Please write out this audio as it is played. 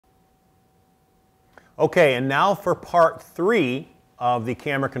Okay, and now for part 3 of the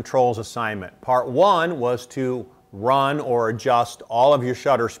camera controls assignment. Part 1 was to run or adjust all of your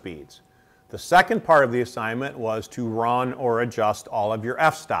shutter speeds. The second part of the assignment was to run or adjust all of your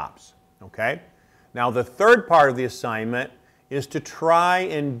f-stops. Okay? Now the third part of the assignment is to try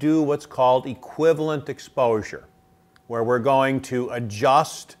and do what's called equivalent exposure, where we're going to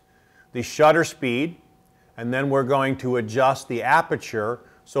adjust the shutter speed and then we're going to adjust the aperture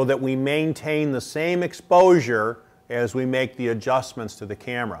so that we maintain the same exposure as we make the adjustments to the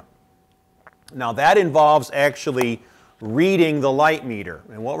camera. Now that involves actually reading the light meter,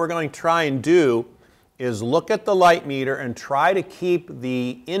 and what we're going to try and do is look at the light meter and try to keep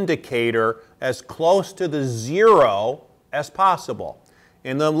the indicator as close to the 0 as possible.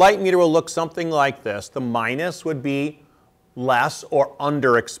 And the light meter will look something like this. The minus would be less or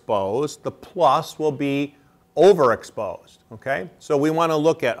underexposed. The plus will be overexposed. Okay? So we want to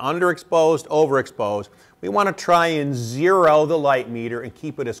look at underexposed, overexposed. We want to try and zero the light meter and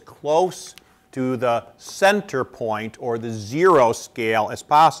keep it as close to the center point or the 0 scale as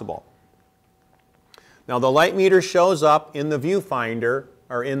possible. Now the light meter shows up in the viewfinder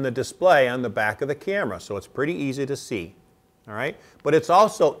or in the display on the back of the camera, so it's pretty easy to see. All right? But it's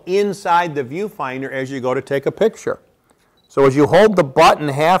also inside the viewfinder as you go to take a picture. So as you hold the button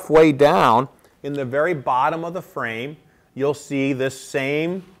halfway down, in the very bottom of the frame, you'll see this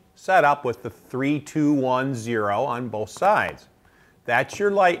same setup with the 3, 2, 1, 0 on both sides. That's your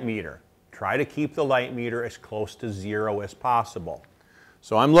light meter. Try to keep the light meter as close to 0 as possible.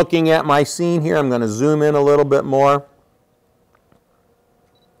 So I'm looking at my scene here. I'm going to zoom in a little bit more.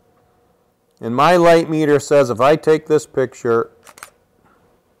 And my light meter says if I take this picture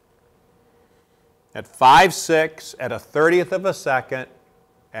at 5.6 at a 30th of a second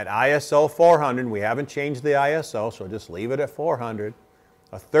at ISO 400, we haven't changed the ISO, so just leave it at 400,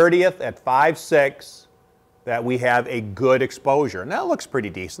 a 30th at 5.6, that we have a good exposure. And that looks pretty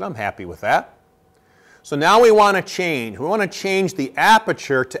decent. I'm happy with that. So now we want to change. We want to change the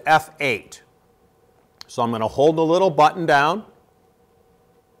aperture to f8. So I'm going to hold the little button down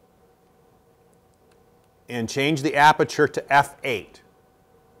and change the aperture to f8.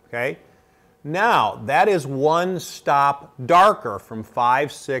 Okay? Now, that is one stop darker from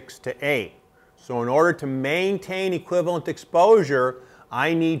 5.6 to 8. So in order to maintain equivalent exposure,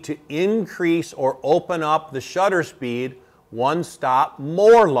 I need to increase or open up the shutter speed one stop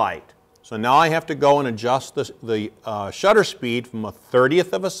more light. So now I have to go and adjust the shutter speed from a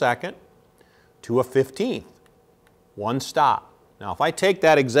 30th of a second to a 15th. One stop. Now if I take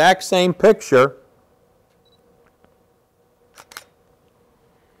that exact same picture,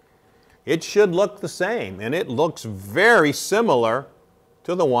 it should look the same, and it looks very similar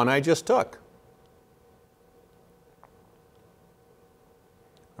to the one I just took.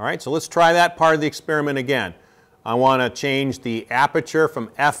 All right, so let's try that part of the experiment again. I want to change the aperture from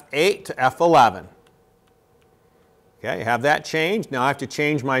f8 to f11. Okay, have that changed. Now I have to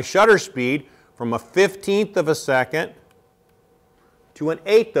change my shutter speed from a 15th of a second to an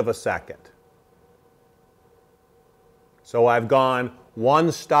 1/8 of a second. So I've gone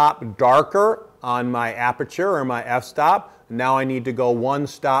one stop darker on my aperture or my f-stop. Now I need to go one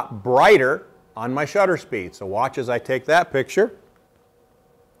stop brighter on my shutter speed. So watch as I take that picture.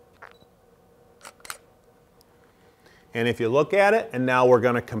 And if you look at it, and now we're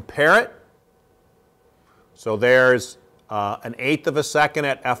going to compare it. So there's an 1/8 of a second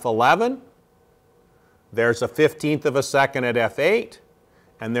at f11. There's a 15th of a second at f8.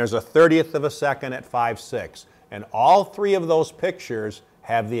 And there's a 30th of a second at 5.6. And all three of those pictures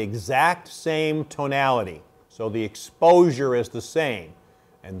have the exact same tonality. So the exposure is the same.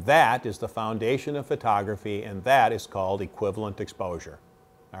 And that is the foundation of photography, and that is called equivalent exposure.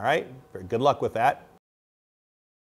 All right? Good luck with that.